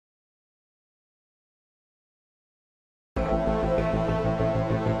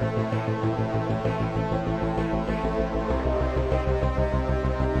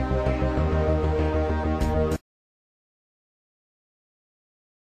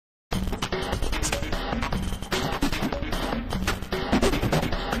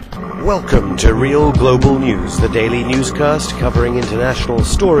Welcome to Real Global News, the daily newscast covering international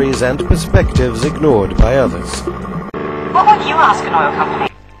stories and perspectives ignored by others. What would you ask an oil company?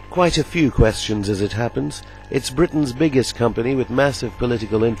 Quite a few questions as it happens. It's Britain's biggest company with massive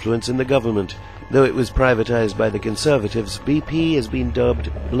political influence in the government. Though it was privatised by the Conservatives, BP has been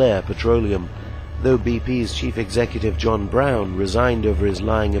dubbed Blair Petroleum. Though BP's chief executive John Browne resigned over his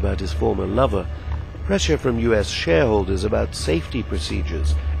lying about his former lover, pressure from US shareholders about safety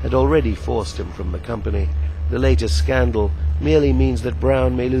procedures had already forced him from the company. The latest scandal merely means that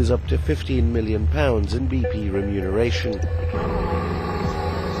Browne may lose up to £15 million in BP remuneration.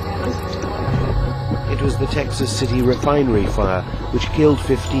 It was the Texas City refinery fire, which killed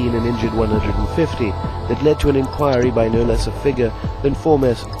 15 and injured 150, that led to an inquiry by no less a figure than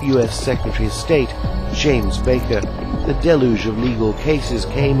former U.S. Secretary of State James Baker. The deluge of legal cases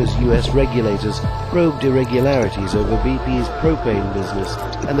came as U.S. regulators probed irregularities over BP's propane business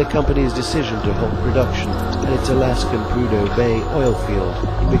and the company's decision to halt production at its Alaskan Prudhoe Bay oil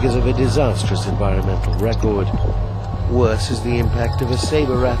field because of a disastrous environmental record. Worse is the impact of a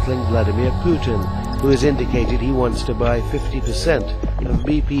saber-rattling Vladimir Putin, who has indicated he wants to buy 50% of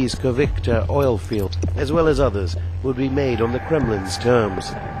BP's Kovykta oil field, as well as others, would be made on the Kremlin's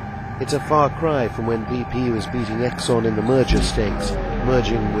terms. It's a far cry from when BP was beating Exxon in the merger stakes,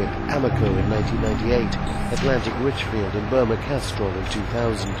 merging with Amoco in 1998, Atlantic Richfield and Burma Castrol in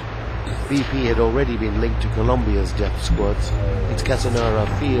 2000. BP had already been linked to Colombia's death squads. Its Casanara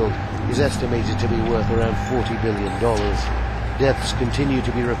field is estimated to be worth around $40 billion. Deaths continue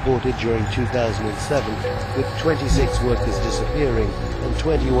to be reported during 2007, with 26 workers disappearing and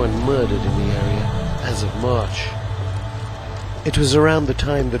 21 murdered in the area as of March. It was around the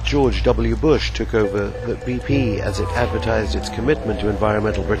time that George W. Bush took over that BP, as it advertised its commitment to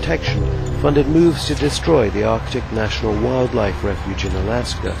environmental protection, funded moves to destroy the Arctic National Wildlife Refuge in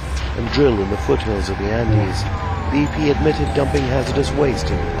Alaska and drill in the foothills of the Andes. BP admitted dumping hazardous waste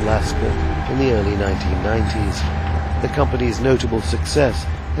in Alaska in the early 1990s. The company's notable success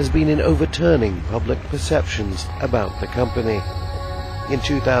has been in overturning public perceptions about the company. In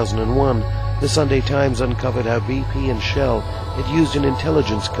 2001, the Sunday Times uncovered how BP and Shell had used an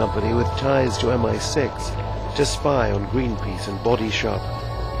intelligence company with ties to MI6 to spy on Greenpeace and Body Shop.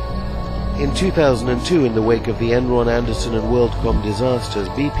 In 2002, in the wake of the Enron, Anderson and WorldCom disasters,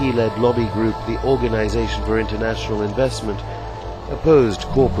 BP-led lobby group the Organization for International Investment opposed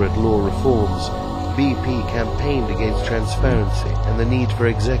corporate law reforms. BP campaigned against transparency and the need for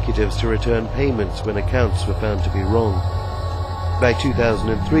executives to return payments when accounts were found to be wrong. By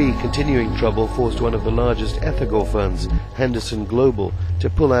 2003, continuing trouble forced one of the largest ethical funds, Henderson Global, to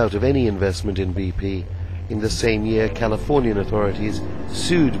pull out of any investment in BP. In the same year, Californian authorities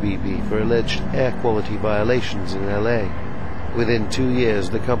sued BP for alleged air quality violations in LA. Within 2 years,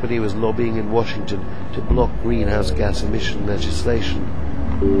 the company was lobbying in Washington to block greenhouse gas emission legislation.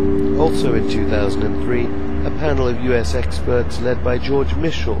 Also in 2003, a panel of U.S. experts led by George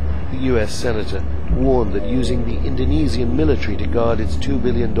Mitchell, the U.S. Senator, warned that using the Indonesian military to guard its $2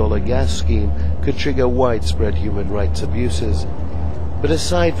 billion gas scheme could trigger widespread human rights abuses. But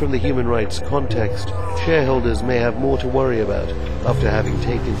aside from the human rights context, shareholders may have more to worry about after having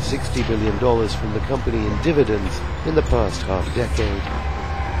taken $60 billion from the company in dividends in the past half-decade.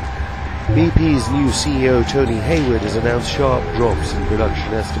 BP's new CEO Tony Hayward has announced sharp drops in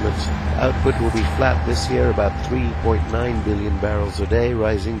production estimates. Output will be flat this year, about 3.9 billion barrels a day,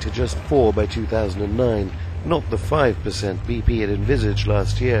 rising to just 4 by 2009, not the 5% BP had envisaged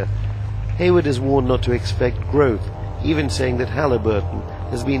last year. Hayward has warned not to expect growth, even saying that Halliburton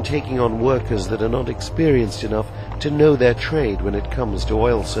has been taking on workers that are not experienced enough to know their trade when it comes to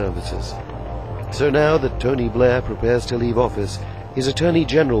oil services. So now that Tony Blair prepares to leave office, his Attorney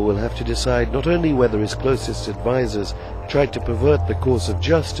General will have to decide not only whether his closest advisors tried to pervert the course of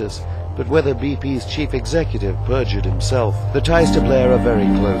justice, but whether BP's chief executive perjured himself. The ties to Blair are very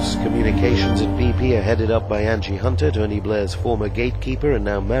close. Communications at BP are headed up by Angie Hunter, Tony Blair's former gatekeeper and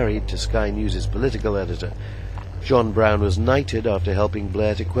now married to Sky News' political editor. John Browne was knighted after helping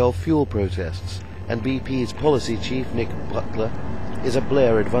Blair to quell fuel protests, and BP's policy chief, Nick Butler, is a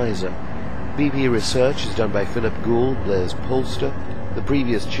Blair advisor. BP research is done by Philip Gould, Blair's pollster. The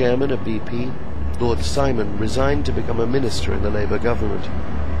previous chairman of BP, Lord Simon, resigned to become a minister in the Labour government.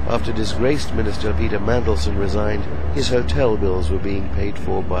 After disgraced Minister Peter Mandelson resigned, his hotel bills were being paid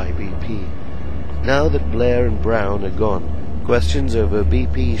for by BP. Now that Blair and Browne are gone, questions over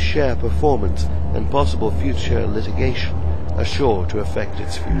BP's share performance and possible future litigation are sure to affect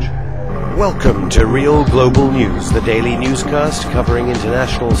its future. Welcome to Real Global News, the daily newscast covering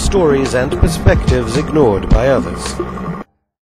international stories and perspectives ignored by others.